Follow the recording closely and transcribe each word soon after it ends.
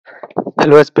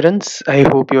Hello aspirants, I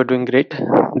hope you are doing great.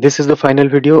 This is the final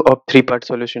video of three-part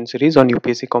solution series on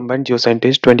UPSC Combined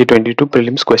GeoScientist 2022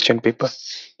 Prelims question paper.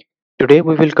 Today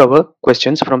we will cover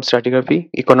questions from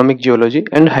stratigraphy, economic geology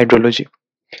and hydrology.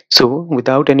 So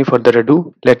without any further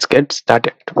ado, let's get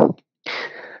started.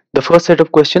 The first set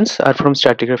of questions are from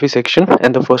stratigraphy section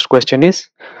and the first question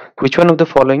is, which one of the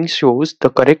following shows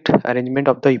the correct arrangement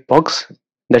of the epochs,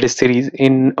 that is series,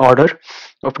 in order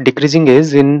of decreasing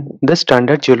age in the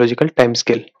standard geological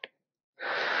timescale?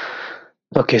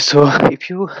 Okay, so if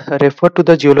you refer to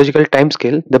the geological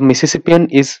timescale, the Mississippian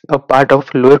is a part of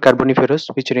Lower Carboniferous,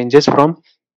 which ranges from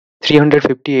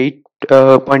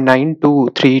 358.9 to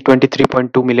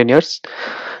 323.2 million years.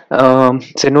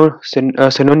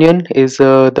 Senonian is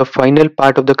the final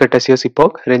part of the Cretaceous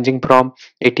epoch, ranging from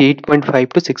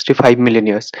 88.5 to 65 million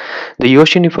years. The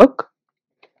Eocene epoch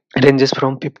ranges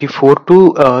from 54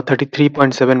 to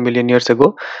 33.7 million years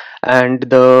ago, and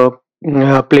the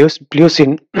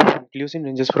Pliocene Pliocene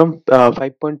ranges from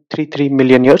 5.33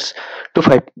 million years to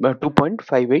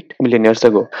 2.58 million years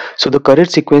ago. So the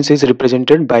correct sequence is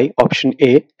represented by option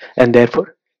A, and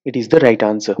therefore it is the right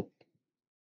answer.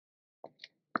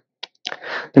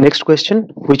 The next question,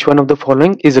 which one of the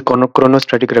following is a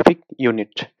chronostratigraphic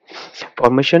unit?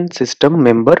 Formation, system,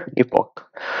 member, epoch.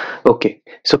 Okay,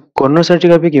 so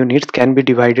chronostratigraphic units can be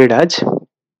divided as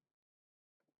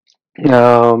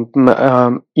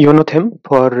Eonothem,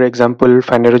 for example,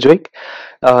 Phanerozoic.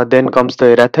 Then comes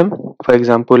the Erathem, for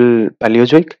example,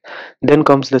 Paleozoic. Then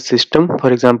comes the system,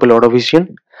 for example,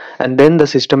 Ordovician. And then the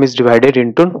system is divided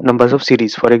into numbers of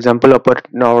series, for example, Upper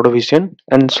Ordovician,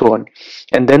 and so on.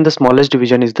 And then the smallest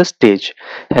division is the stage.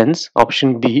 Hence,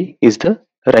 option B is the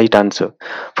right answer.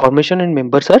 Formation and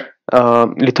members are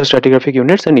lithostratigraphic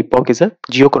units, and epoch is a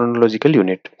geochronological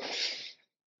unit.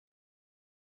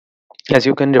 As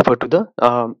you can refer to the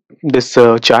this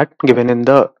chart given in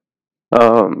the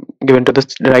given to the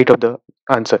right of the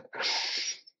answer.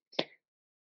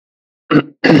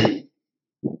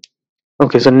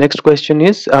 Okay, so next question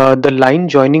is, the line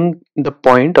joining the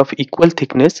point of equal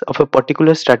thickness of a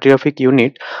particular stratigraphic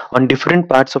unit on different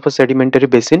parts of a sedimentary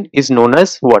basin is known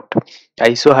as what?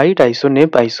 Isoheight,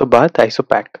 isonep, isobath,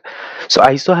 isopack. So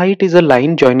isoheight is a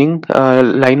line joining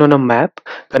line on a map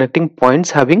connecting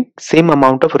points having same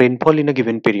amount of rainfall in a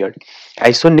given period.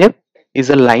 Isonep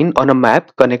is a line on a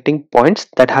map connecting points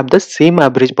that have the same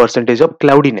average percentage of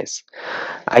cloudiness.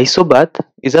 Isobath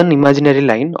is an imaginary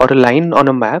line or a line on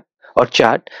a map or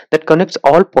chart that connects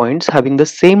all points having the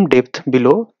same depth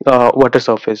below water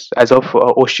surface as of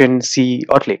ocean, sea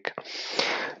or lake.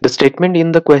 The statement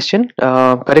in the question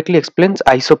correctly explains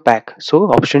isopack, so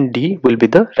option D will be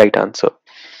the right answer.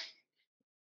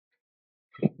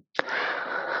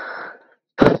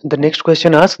 The next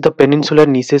question asks, the peninsular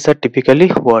gneisses are typically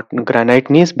what? Granite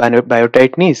gneiss,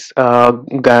 biotite gneiss,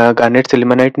 garnet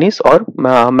sillimanite gneiss, or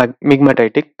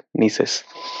migmatitic gneisses.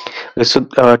 So,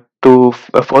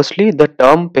 firstly, the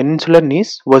term peninsular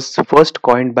gneiss was first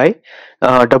coined by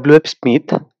W.F.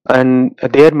 Smith, and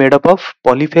they are made up of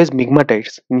polyphase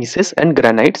migmatites, gneisses, and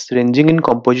granites ranging in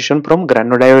composition from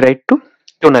granodiorite to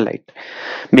tonalite.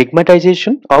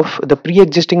 Migmatization of the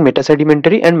pre-existing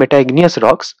metasedimentary and metaigneous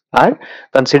rocks are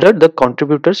considered the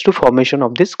contributors to formation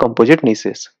of these composite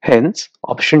gneisses. Hence,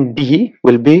 option D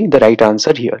will be the right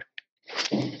answer here.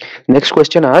 Next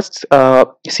question asks,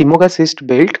 Simoga cyst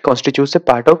belt constitutes a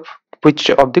part of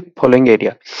which of the following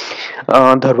area?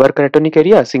 Dharwar cratonic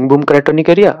area, Singhbhum cratonic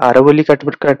area, Aravalli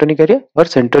cratonic area, or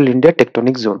Central India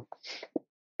tectonic zone?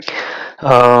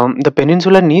 The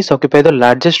peninsular gneiss occupy the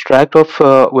largest tract of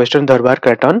western Dharwar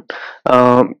Craton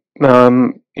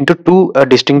into two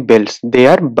distinct belts. They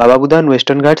are Baba Budan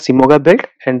Western Ghats Simoga belt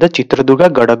and the Chitradurga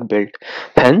Gadak belt.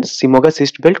 Hence, Simoga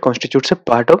cyst belt constitutes a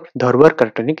part of Dharwar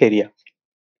Cratonic area.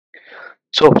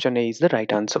 So, option A is the right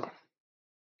answer.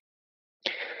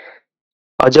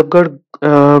 Ajabgarh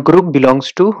group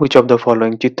belongs to which of the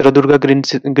following? Chitradurga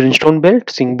Greenstone Belt,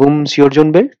 Singhbhum Shear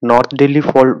Zone Belt, North Delhi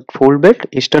Fold Belt,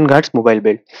 Eastern Ghats Mobile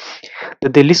Belt. The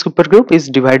Delhi supergroup is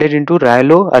divided into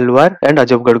Rayalo, Alwar, and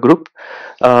Ajabgarh group.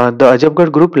 The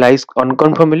Ajabgarh group lies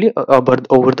unconformably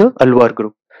over the Alwar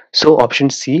group. So option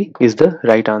C is the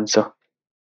right answer.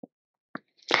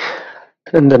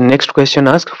 And the next question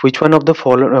asks, which one of the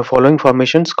following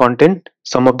formations contain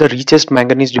some of the richest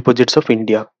manganese deposits of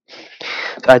India?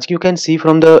 So as you can see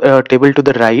from the table to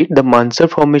the right, the Mansar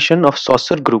formation of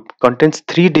Saucer group contains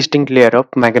three distinct layers of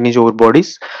manganese ore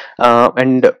bodies,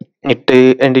 and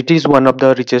it is one of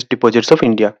the richest deposits of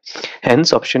India.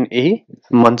 Hence, option A,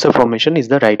 Mansar formation, is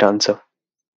the right answer.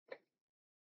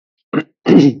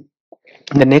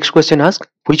 The next question asks,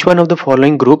 which one of the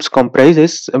following groups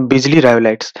comprises Bijli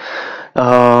rhyolites?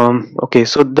 Okay,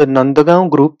 so the Nandagaon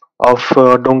group of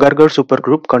Dongargarh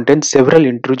supergroup contains several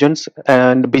intrusions,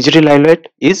 and Bijri Lilac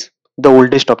is the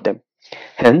oldest of them.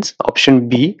 Hence, option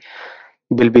B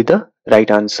will be the right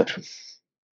answer.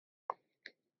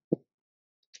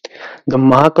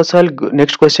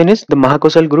 Next question is, the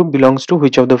Mahakosal group belongs to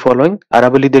which of the following?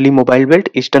 Aravalli Delhi Mobile Belt,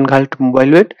 Eastern Ghat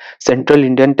Mobile Belt, Central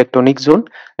Indian Tectonic Zone,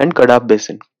 and Kadab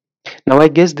Basin. Now, I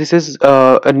guess this is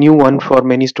a new one for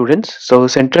many students. So,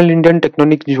 Central Indian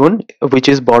Tectonic Zone, which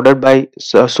is bordered by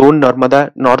Son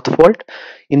Narmada North Fault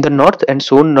in the north and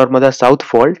Son Narmada South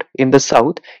Fault in the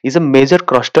south, is a major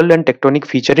crustal and tectonic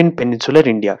feature in peninsular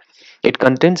India. It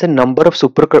contains a number of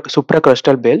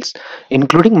supracrustal belts,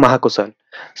 including Mahakosal.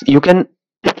 You can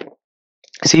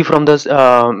see from the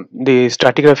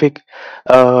stratigraphic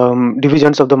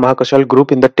divisions of the Mahakosal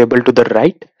group in the table to the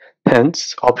right.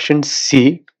 Hence, option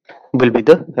C will be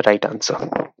the right answer.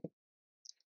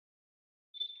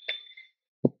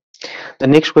 The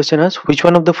next question is, which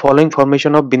one of the following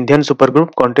formation of Vindhyan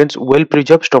supergroup contains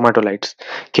well-preserved stromatolites?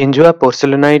 Kenjua,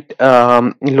 porcelainite,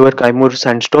 lower Kaimur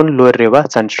sandstone, lower Reva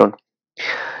sandstone.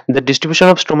 The distribution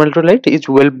of stromatolite is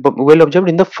well observed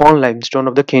in the fawn limestone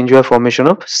of the Kenjua formation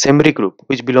of Semri group,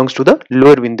 which belongs to the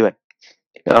lower Vindhyan.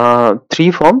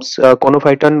 Three forms,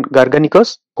 Conophyton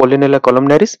garganicus, Colenella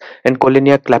columnaris, and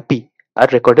Colenia clappi, are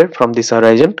recorded from this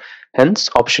horizon. Hence,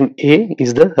 option A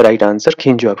is the right answer,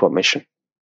 Kenjua formation.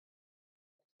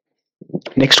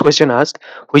 Next question asks,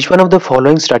 which one of the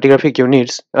following stratigraphic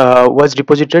units was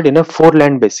deposited in a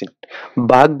four-land basin?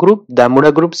 Bagh group,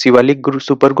 Damuda group, Sivalik group,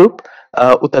 supergroup,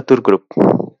 Utatur group.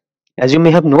 As you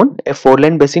may have known, a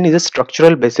four-land basin is a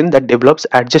structural basin that develops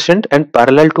adjacent and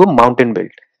parallel to a mountain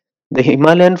belt. The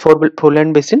Himalayan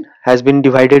foreland basin has been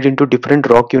divided into different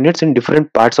rock units in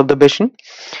different parts of the basin.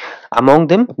 Among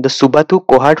them, the Subatu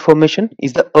Kohad Formation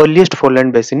is the earliest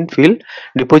foreland basin field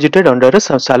deposited under a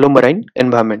shallow marine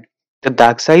environment. The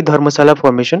Daksai Dharmasala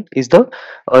Formation is the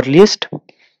earliest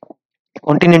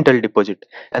continental deposit,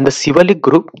 and the Sivalik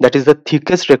group, that is the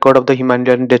thickest record of the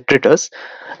Himalayan detritus.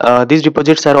 These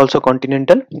deposits are also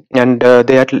continental, and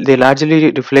they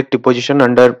largely reflect deposition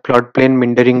under floodplain,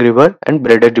 Mindering River, and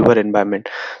Braided River environment.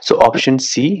 So option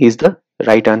C is the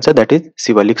right answer. That is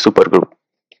Sivalik supergroup.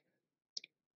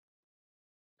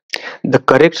 The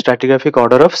correct stratigraphic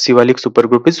order of Sivalik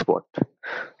supergroup is what?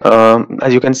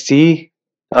 As you can see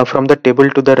from the table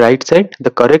to the right side, the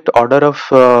correct order of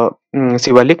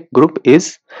Sivalik group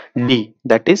is D.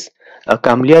 That is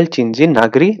Kamlial, Chinji,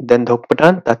 Nagri, then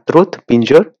Dhokpatan, Tatrut,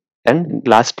 Pinjor, and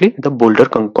lastly the Boulder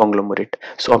conglomerate.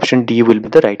 So option D will be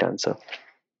the right answer.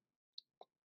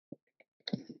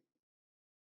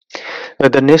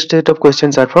 The next set of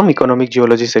questions are from economic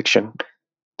geology section.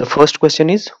 The first question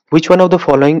is, which one of the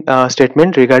following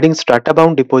statement regarding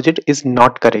strata-bound deposit is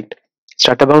not correct?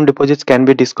 Strata-bound deposits can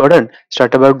be discordant.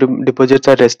 Strata-bound deposits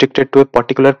are restricted to a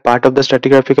particular part of the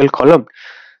stratigraphical column.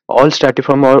 All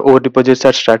stratiform or ore deposits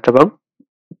are strata-bound.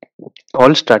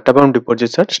 All strata-bound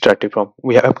deposits are stratiform.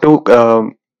 We have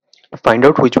to find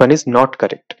out which one is not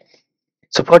correct.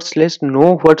 So first, let's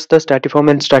know what the stratiform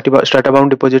and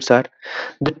strata-bound deposits are.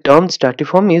 The term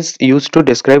stratiform is used to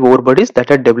describe ore bodies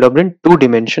that are developed in two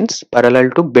dimensions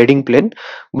parallel to bedding plane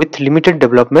with limited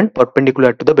development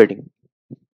perpendicular to the bedding.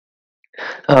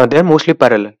 They are mostly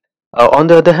parallel. On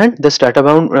the other hand, the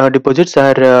strata-bound deposits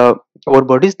are ore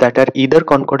bodies that are either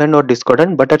concordant or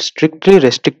discordant but are strictly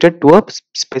restricted to a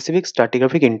specific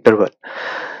stratigraphic interval.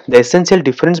 The essential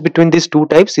difference between these two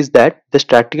types is that the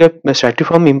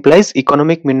stratiform implies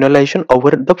economic mineralization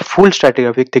over the full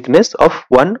stratigraphic thickness of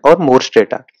one or more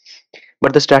strata.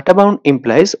 But the strata bound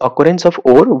implies occurrence of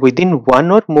ore within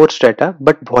one or more strata,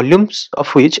 but volumes of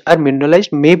which are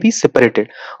mineralized may be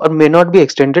separated or may not be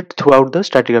extended throughout the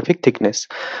stratigraphic thickness.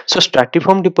 So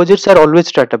stratiform deposits are always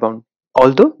strata bound,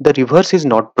 although the reverse is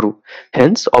not true.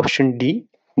 Hence, option D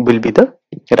will be the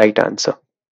right answer.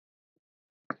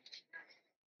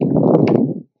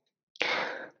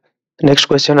 Next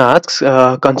question asks,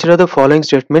 consider the following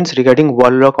statements regarding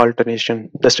wall rock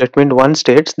alternation. The statement 1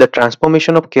 states the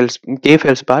transformation of K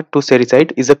feldspar to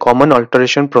sericite is a common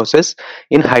alteration process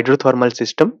in hydrothermal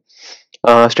system.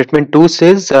 Statement 2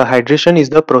 says hydration is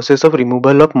the process of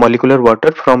removal of molecular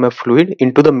water from a fluid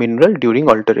into the mineral during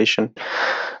alteration.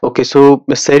 Okay, so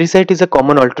sericite is a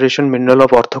common alteration mineral of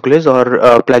orthoclase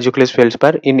or plagioclase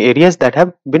feldspar in areas that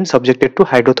have been subjected to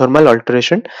hydrothermal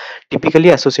alteration, typically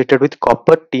associated with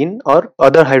copper, tin, or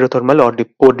other hydrothermal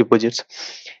ore deposits.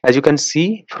 As you can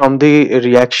see from the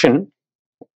reaction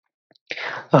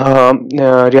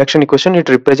equation, it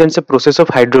represents a process of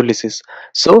hydrolysis.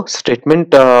 So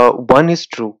statement 1 is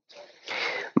true.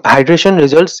 Hydration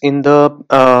results in the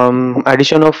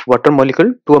addition of water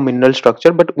molecule to a mineral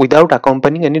structure, but without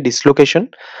accompanying any dislocation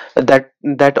that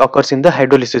occurs in the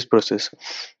hydrolysis process.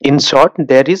 In short,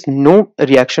 there is no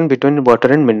reaction between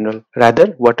water and mineral.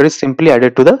 Rather, water is simply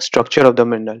added to the structure of the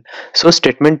mineral. So,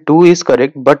 statement 2 is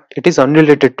correct, but it is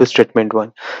unrelated to statement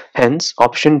 1. Hence,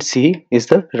 option C is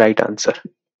the right answer.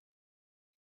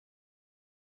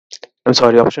 I'm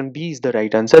sorry, option B is the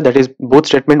right answer. That is, both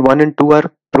statement 1 and 2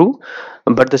 are true,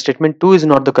 but the statement 2 is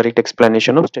not the correct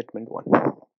explanation of statement 1.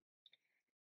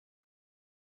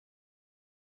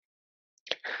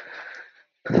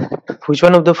 Which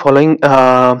one of the following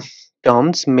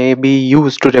terms may be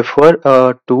used to refer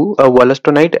to a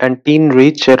wollastonite and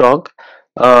tin-rich rock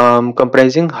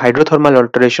comprising hydrothermal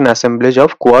alteration assemblage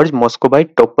of quartz,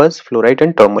 muscovite, topaz, fluorite,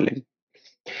 and tourmaline?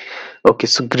 Okay,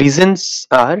 so greisens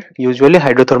are usually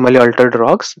hydrothermally altered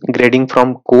rocks grading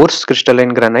from coarse crystalline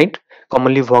granite,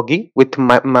 commonly voggy with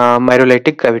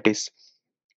myrolitic cavities.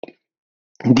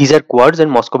 These are quartz and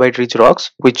muscovite rich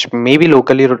rocks, which may be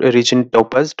locally rich in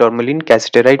topaz, tourmaline,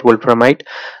 cassiterite, wolframite,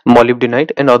 molybdenite,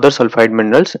 and other sulfide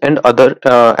minerals and other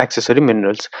accessory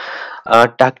minerals.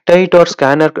 Tactite or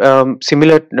scan are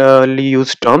similarly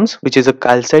used terms, which is a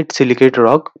calcite silicate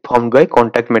rock formed by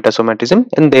contact metasomatism,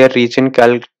 and they are rich in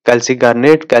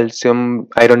calcigarnate, calcium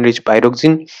iron rich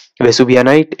pyroxene,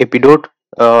 vesuvianite, epidote,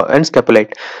 and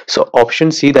scapolite. So,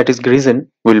 option C, that is greisen,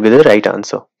 will be the right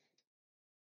answer.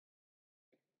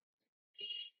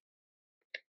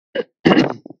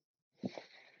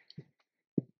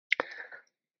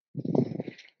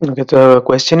 Okay, the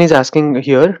question is asking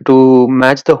here to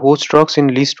match the host rocks in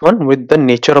list 1 with the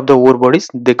nature of the ore bodies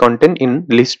they contain in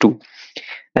list 2.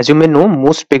 As you may know,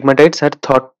 most pegmatites are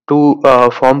thought to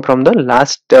form from the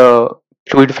last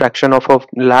fluid fraction of a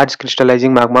large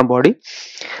crystallizing magma body.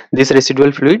 This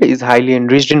residual fluid is highly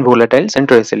enriched in volatiles and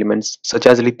trace elements such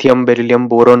as lithium, beryllium,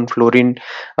 boron, fluorine,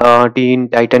 tin,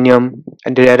 titanium,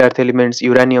 and rare earth elements,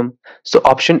 uranium. So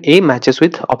option A matches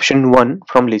with option 1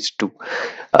 from list 2.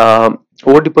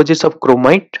 Ore deposits of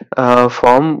chromite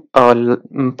form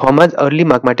as early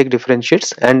magmatic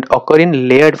differentiates and occur in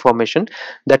layered formation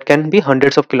that can be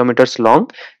hundreds of kilometers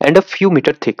long and a few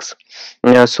meter thick.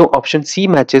 So option C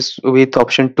matches with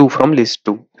option 2 from list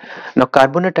 2. Now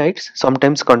carbonatites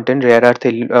sometimes contain rare earth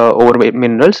ore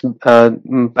minerals,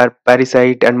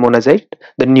 parisite and monazite,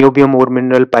 the niobium ore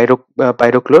mineral,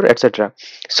 pyrochlore, etc.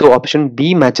 So option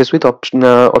B matches with option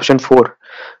 4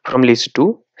 from list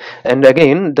 2. And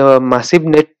again, the massive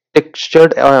net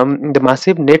textured and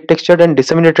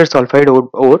disseminated sulfide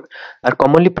ore are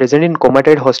commonly present in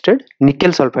comatite hosted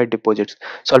nickel sulfide deposits.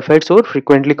 Sulfides ore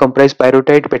frequently comprise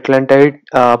pyrrhotite, petalantite,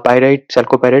 pyrite,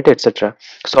 chalcopyrite, etc.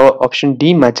 So option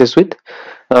D matches with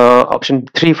option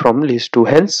 3 from list 2.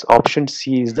 Hence, option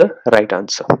C is the right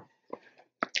answer.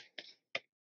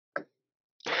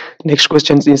 Next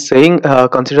question is saying,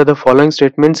 consider the following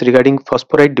statements regarding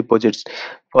phosphorite deposits.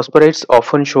 Phosphorites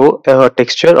often show a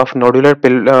texture of nodular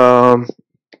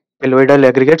pelloidal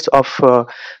aggregates of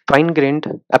fine-grained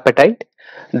apatite.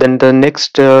 Then the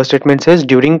next statement says,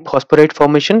 during phosphorite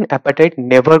formation, apatite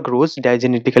never grows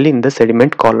diagenetically in the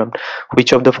sediment column.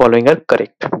 Which of the following are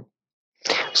correct?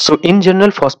 So, in general,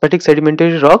 phosphatic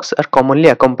sedimentary rocks are commonly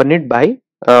accompanied by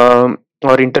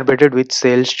or interpreted with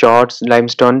shales, charts,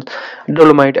 limestone,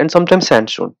 dolomite, and sometimes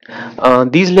sandstone.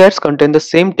 These layers contain the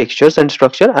same textures and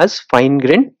structure as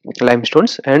fine-grained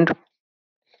limestones and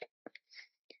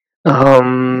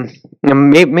um,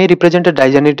 may represent a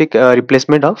diagenetic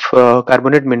replacement of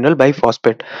carbonate mineral by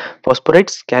phosphate.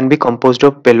 Phosphorites can be composed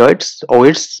of pelloids,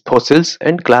 oids, fossils,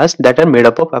 and clasts that are made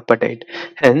up of apatite.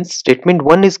 Hence, statement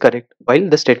 1 is correct, while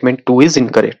the statement 2 is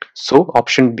incorrect. So,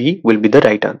 option B will be the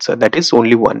right answer. That is,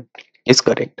 only 1 is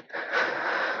correct.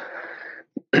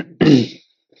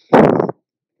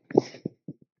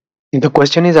 The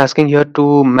question is asking here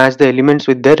to match the elements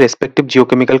with their respective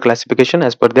geochemical classification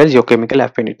as per their geochemical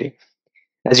affinity.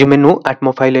 As you may know,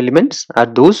 atmophile elements are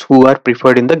those who are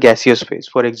preferred in the gaseous phase.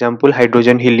 For example,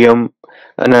 hydrogen, helium,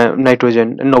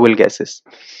 nitrogen, and noble gases.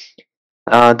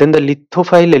 Then the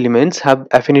lithophile elements have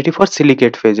affinity for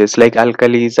silicate phases like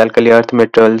alkalis, alkali earth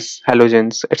metals,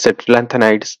 halogens, etc.,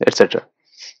 lanthanides, etc.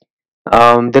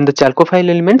 Then the chalcophile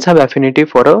elements have affinity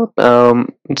for a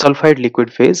sulfide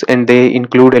liquid phase, and they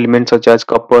include elements such as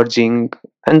copper, zinc,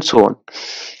 and so on.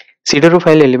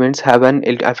 Siderophile elements have an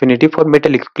affinity for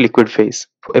metallic liquid phase.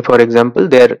 For example,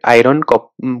 they are iron,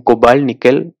 cobalt,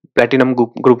 nickel, platinum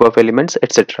group of elements,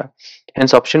 etc.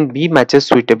 Hence, option B matches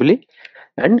suitably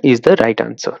and is the right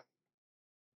answer.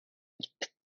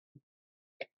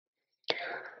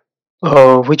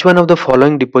 Which one of the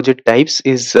following deposit types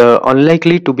is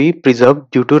unlikely to be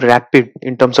preserved due to rapid,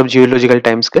 in terms of geological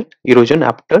timescale, erosion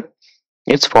after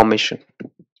its formation?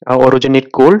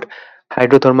 Orogenate gold,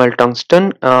 hydrothermal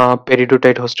tungsten,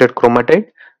 peridotite hosted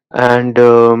chromatite, and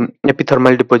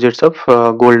epithermal deposits of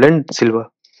gold and silver.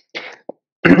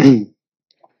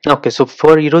 Okay, so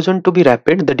for erosion to be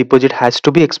rapid, the deposit has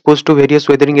to be exposed to various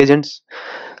weathering agents.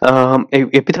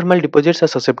 Epithermal deposits are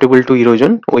susceptible to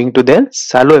erosion owing to their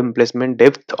shallow emplacement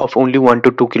depth of only 1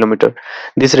 to 2 km.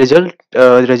 This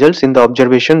results in the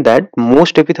observation that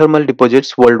most epithermal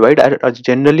deposits worldwide are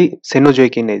generally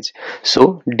Cenozoic in age.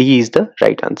 So D is the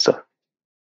right answer.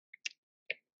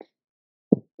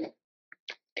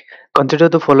 Consider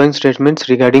the following statements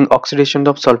regarding oxidation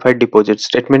of sulfide deposits.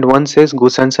 Statement 1 says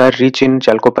Gosans are rich in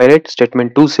chalcopyrite.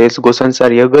 Statement 2 says Gosans are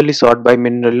eagerly sought by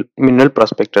mineral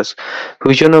prospectors.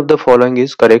 Which one of the following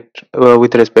is correct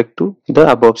with respect to the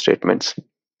above statements?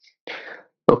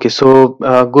 Okay, so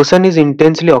Gosan is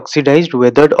intensely oxidized,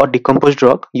 weathered, or decomposed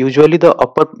rock, usually the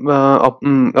upper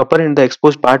and the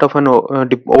exposed part of an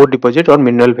ore deposit or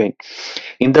mineral vein.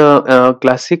 In the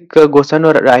classic Gosan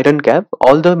or iron cap,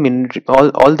 all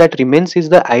that remains is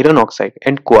the iron oxide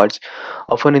and quartz,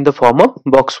 often in the form of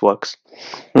boxworks.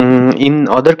 In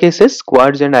other cases,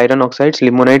 quartz and iron oxides,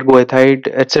 limonite, goethite,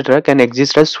 etc., can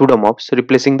exist as pseudomorphs,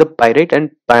 replacing the pyrite and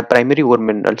primary ore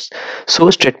minerals. So,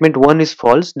 statement 1 is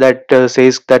false, that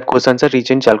says that Gosans are rich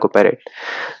in chalcopyrite.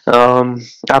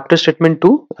 After statement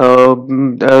 2,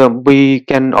 we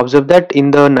can observe that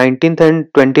in the 19th and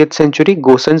 20th century,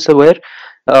 Gosans were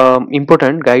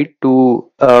important guides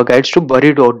to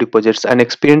buried ore deposits. An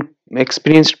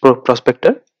experienced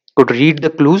prospector could read the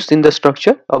clues in the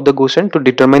structure of the Gosan to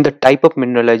determine the type of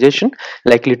mineralization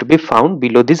likely to be found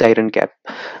below this iron cap.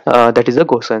 That is the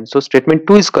Gosan. So statement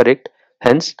 2 is correct.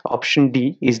 Hence, option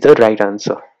D is the right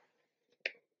answer.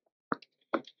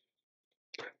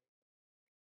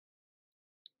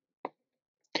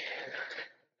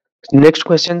 Next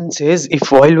question says,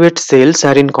 if oil weight cells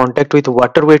are in contact with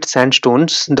water weight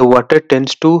sandstones, the water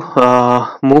tends to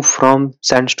move from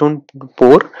sandstone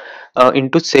pore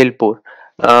into cell pore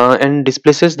and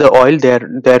displaces the oil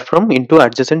therefrom into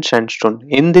adjacent sandstone.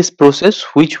 In this process,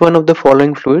 which one of the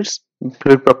following fluid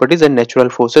properties and natural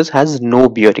forces has no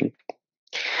bearing?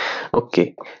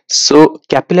 Okay, so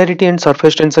capillarity and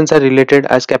surface tensions are related,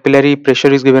 as capillary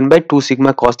pressure is given by 2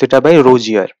 sigma cos theta by rho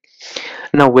gr.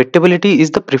 Now, wettability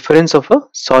is the preference of a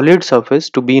solid surface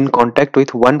to be in contact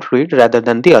with one fluid rather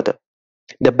than the other.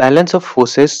 The balance of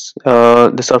forces,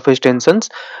 the surface tensions,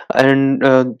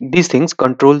 and these things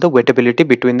control the wettability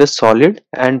between the solid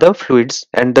and the fluids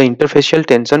and the interfacial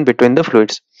tension between the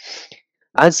fluids.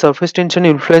 As surface tension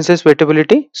influences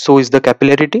wettability, so is the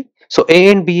capillarity. So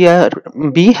A and B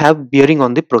have bearing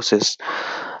on the process.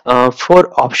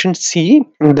 For option C,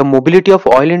 the mobility of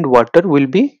oil and water will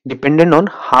be dependent on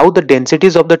how the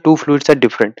densities of the two fluids are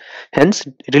different. Hence,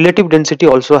 relative density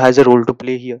also has a role to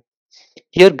play here.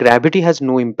 Here, gravity has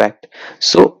no impact.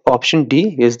 So, option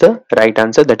D is the right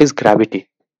answer, that is gravity.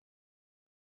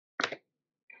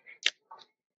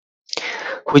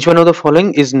 Which one of the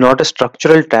following is not a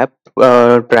structural trap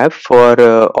for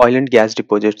oil and gas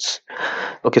deposits?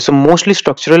 Okay, so mostly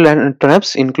structural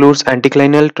traps includes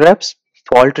anticlinal traps,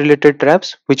 fault related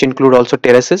traps, which include also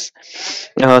terraces,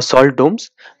 salt domes,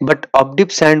 but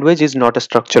up-dip sand wedge is not a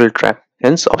structural trap.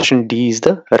 Hence, option D is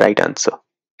the right answer.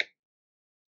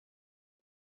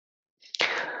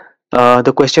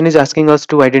 The question is asking us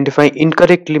to identify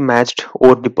incorrectly matched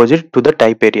ore deposit to the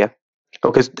type area.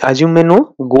 Okay, as you may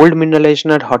know, gold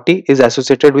mineralization at Hoti is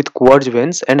associated with quartz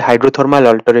veins and hydrothermal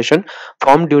alteration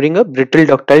formed during a brittle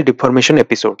ductile deformation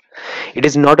episode. It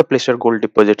is not a placer gold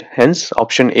deposit. Hence,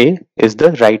 option A is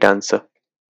the right answer.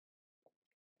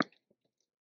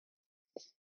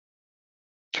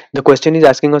 The question is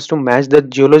asking us to match the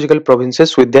geological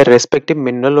provinces with their respective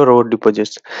mineral or ore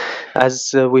deposits.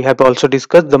 As we have also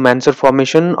discussed, the Mansur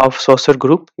formation of Saucer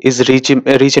group is rich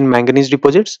in manganese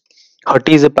deposits.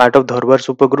 Hoti is a part of Dharwar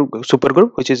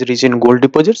supergroup, which is rich in gold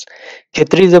deposits.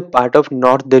 Khetri is a part of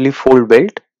North Delhi fold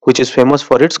belt, which is famous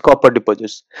for its copper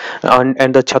deposits.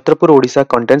 And the Chhatrapur Odisha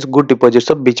contains good deposits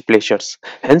of beach placers.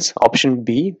 Hence, option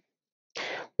B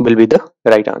will be the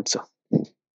right answer.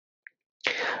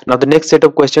 Now, the next set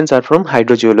of questions are from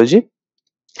hydrogeology.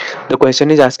 The question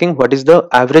is asking what is the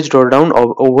average drawdown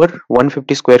of over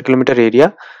 150 square kilometer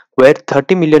area where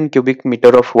 30 million cubic meter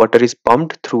of water is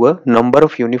pumped through a number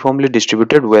of uniformly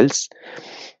distributed wells,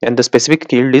 and the specific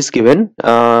yield is given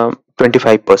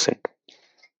 25%.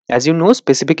 As you know,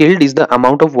 specific yield is the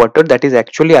amount of water that is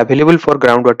actually available for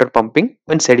groundwater pumping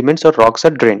when sediments or rocks are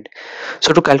drained.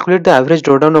 So to calculate the average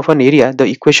drawdown of an area, the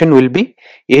equation will be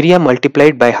area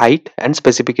multiplied by height, and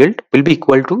specific yield will be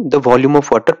equal to the volume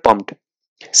of water pumped.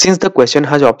 Since the question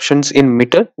has options in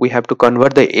meter, we have to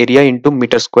convert the area into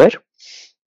meter square.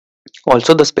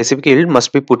 Also, the specific yield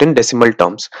must be put in decimal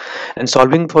terms. And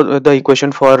solving for the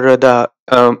equation for the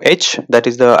h, that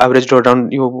is the average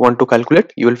drawdown you want to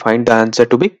calculate, you will find the answer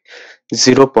to be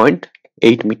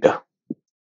 0.8 meter.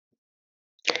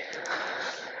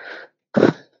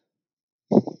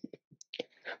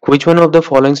 Which one of the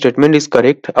following statement is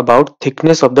correct about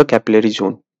thickness of the capillary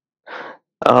zone?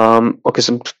 Okay,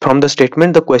 so from the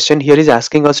statement, the question here is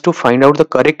asking us to find out the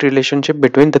correct relationship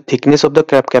between the thickness of the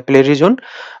capillary zone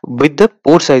with the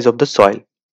pore size of the soil.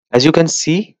 As you can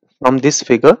see from this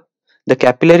figure, the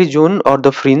capillary zone or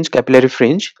the capillary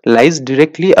fringe lies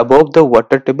directly above the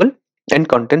water table and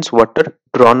contains water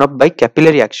drawn up by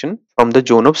capillary action from the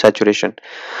zone of saturation.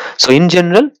 So in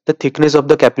general, the thickness of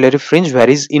the capillary fringe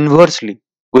varies inversely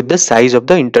with the size of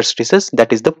the interstices,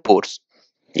 that is the pores.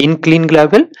 In clean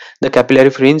gravel, the capillary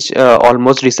fringe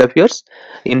almost disappears.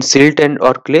 In silt and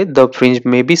or clay, the fringe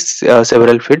may be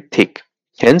several feet thick.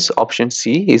 Hence, option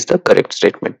C is the correct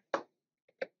statement.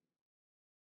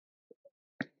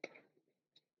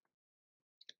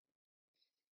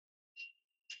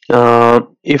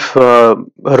 If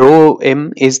rho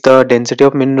m is the density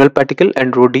of mineral particle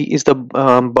and rho d is the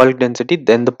bulk density,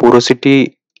 then the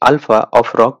porosity alpha of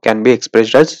rock can be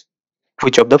expressed as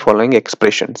which of the following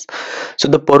expressions? So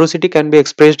the porosity can be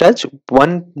expressed as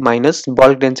 1 minus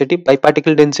bulk density by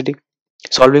particle density.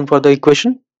 Solving for the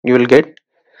equation, you will get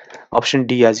option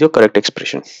D as your correct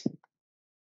expression.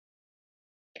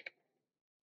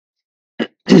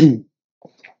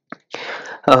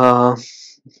 uh,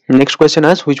 Next question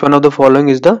is, which one of the following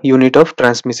is the unit of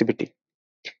transmissivity?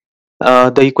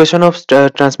 The equation of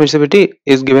transmissivity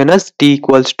is given as T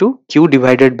equals to Q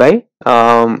divided by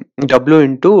W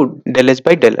into del H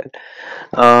by del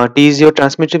L. T is your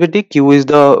transmissivity, Q is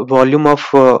the volume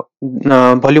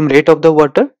rate of the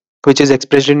water, which is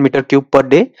expressed in meter cube per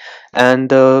day, and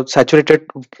the saturated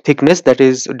thickness, that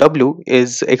is W,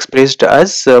 is expressed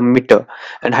as meter,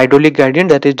 and hydraulic gradient,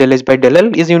 that is del H by del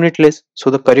L, is unitless.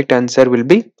 So the correct answer will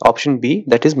be option B,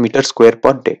 that is meter square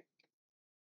per day.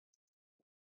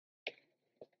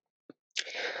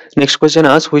 Next question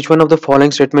asks, which one of the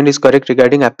following statement is correct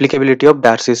regarding applicability of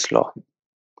Darcy's law?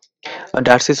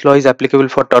 Darcy's law is applicable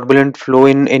for turbulent flow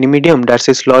in any medium.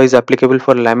 Darcy's law is applicable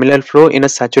for laminar flow in a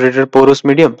saturated porous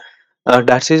medium.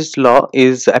 Darcy's law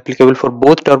is applicable for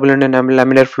both turbulent and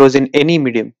laminar flows in any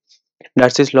medium.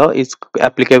 Darcy's law is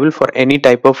applicable for any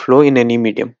type of flow in any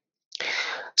medium.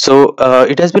 So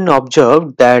it has been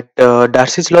observed that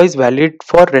Darcy's law is valid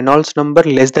for Reynolds number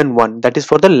less than 1, that is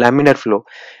for the laminar flow,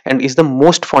 and is the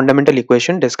most fundamental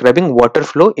equation describing water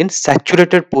flow in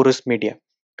saturated porous media.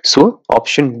 So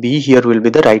option B here will be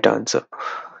the right answer.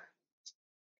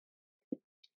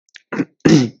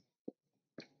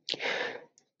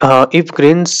 If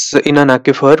grains in an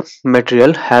aquifer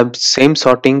material have same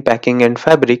sorting, packing and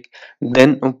fabric,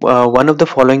 then one of the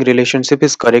following relationship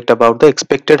is correct about the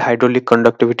expected hydraulic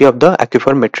conductivity of the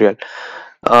aquifer material.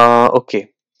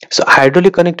 Okay, so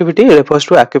hydraulic conductivity refers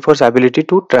to aquifer's ability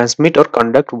to transmit or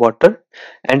conduct water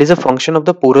and is a function of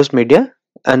the porous media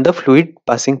and the fluid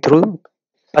passing through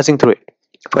it.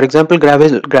 For example,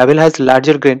 gravel has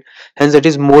larger grain, hence it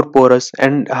is more porous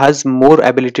and has more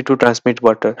ability to transmit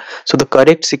water. So the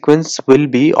correct sequence will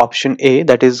be option A,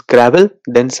 that is gravel,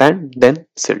 then sand, then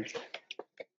silt.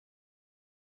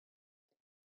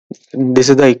 This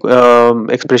is the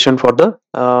expression for the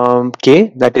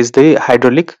K, that is the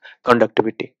hydraulic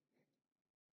conductivity.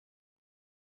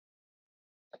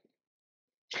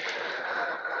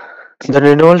 The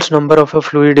Reynolds number of a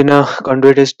fluid in a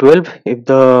conduit is 12. If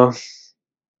the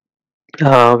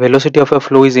velocity of a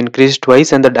flow is increased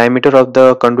twice and the diameter of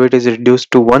the conduit is reduced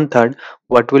to 1/3,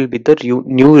 what will be the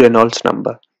new Reynolds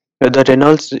number? The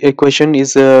Reynolds equation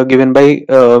is given by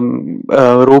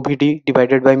rho bd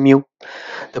divided by mu.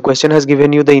 The question has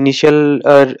given you the initial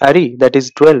RE, that is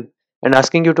 12, and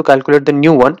asking you to calculate the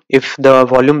new one if the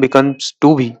volume becomes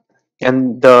 2V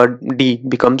and the D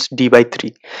becomes D by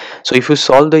 3. So if you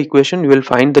solve the equation, you will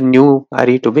find the new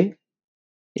RE to be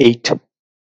 8.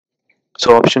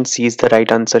 So option C is the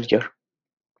right answer here.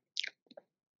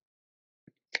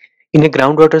 In a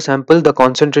groundwater sample, the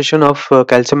concentration of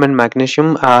calcium and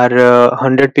magnesium are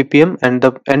 100 ppm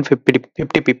and 50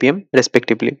 ppm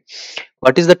respectively.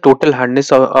 What is the total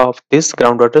hardness of this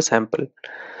groundwater sample?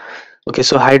 Okay,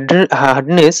 so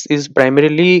hardness is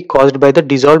primarily caused by the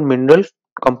dissolved mineral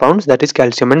compounds, that is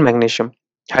calcium and magnesium.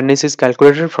 Hardness is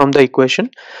calculated from the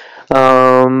equation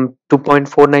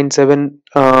 2.497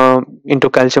 into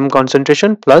calcium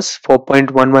concentration plus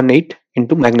 4.118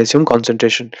 into magnesium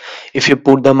concentration. If you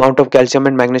put the amount of calcium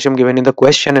and magnesium given in the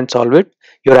question and solve it,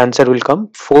 your answer will come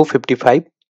 455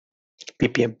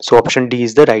 ppm. So option D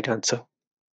is the right answer.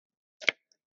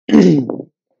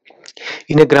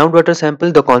 In a groundwater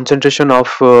sample, the concentration of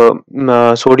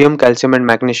sodium, calcium, and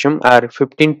magnesium are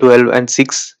 15, 12, and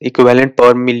 6 equivalent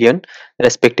per million,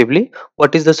 respectively.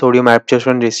 What is the sodium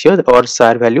absorption ratio or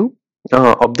SAR value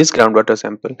of this groundwater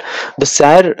sample? The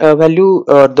SAR value,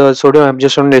 the sodium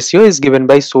absorption ratio, is given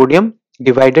by sodium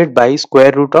divided by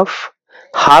square root of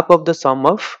half of the sum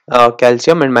of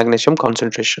calcium and magnesium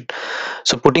concentration.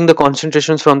 So, putting the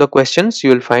concentrations from the questions,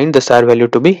 you will find the SAR value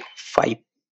to be 5.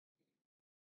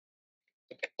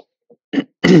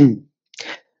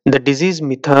 The disease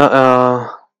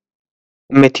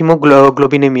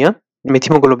methemoglobinemia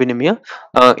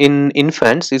in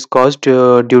infants is caused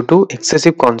due to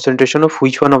excessive concentration of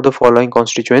which one of the following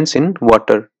constituents in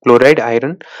water: chloride,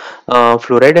 iron,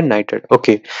 fluoride, and nitrate.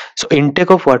 Okay, so intake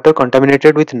of water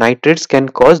contaminated with nitrates can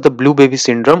cause the blue baby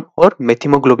syndrome or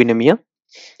methemoglobinemia.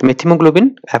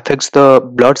 Methemoglobin affects the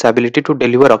blood's ability to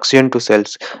deliver oxygen to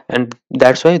cells, and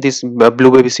that's why this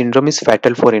blue baby syndrome is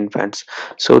fatal for infants.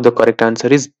 So the correct answer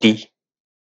is D.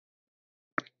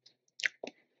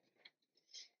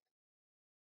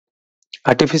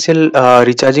 Artificial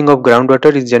recharging of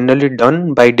groundwater is generally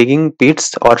done by digging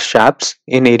pits or shafts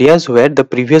in areas where the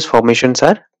previous formations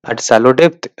are at shallow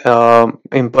depth,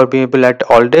 impermeable at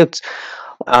all depths,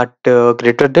 at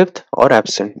greater depth, or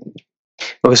absent.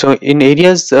 Okay, so in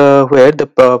areas where the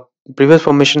previous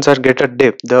formations are greater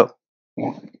depth, the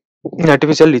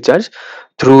artificial recharge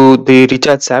through the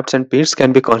recharge shafts and pits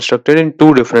can be constructed in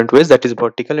two different ways, that is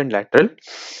vertical and lateral.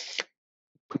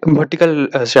 Vertical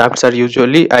shafts are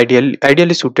usually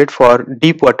ideally suited for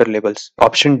deep water levels.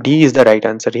 Option D is the right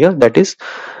answer here, that is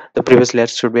the previous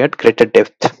layers should be at greater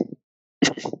depth.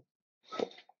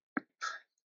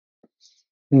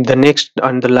 The next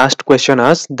and the last question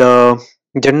asks the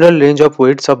general range of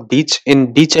widths of ditch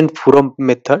and furrow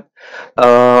method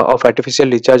of artificial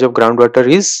recharge of groundwater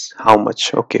is how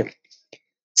much? Okay.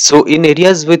 So in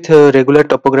areas with regular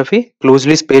topography,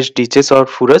 closely spaced ditches or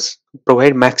furrows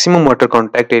provide maximum water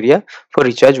contact area for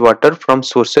recharge water from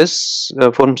sources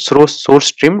from source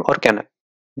stream or canal.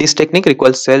 This technique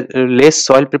requires less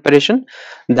soil preparation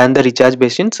than the recharge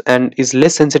basins and is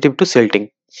less sensitive to silting.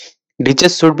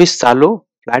 Ditches should be shallow,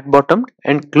 flat bottomed,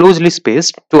 and closely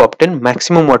spaced to obtain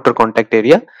maximum water contact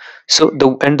area. So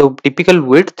the typical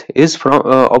width is from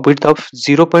a width of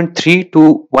 0.3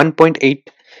 to 1.8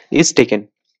 is taken.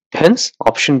 Hence,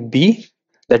 option B,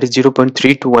 that is 0.3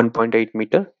 to 1.8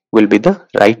 meter, will be the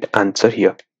right answer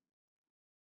here.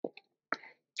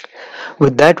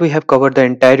 With that, we have covered the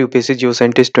entire UPSC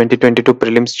GeoScientist 2022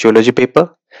 Prelims Geology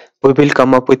paper. We will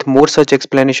come up with more such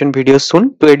explanation videos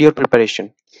soon to aid your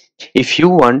preparation. If you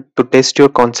want to test your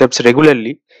concepts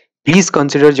regularly, please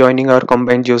consider joining our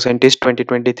combined GeoScientist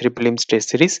 2023 Prelims test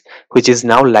series, which is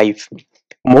now live.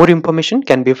 More information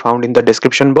can be found in the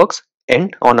description box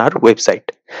and on our website.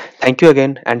 Thank you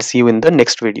again and see you in the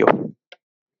next video.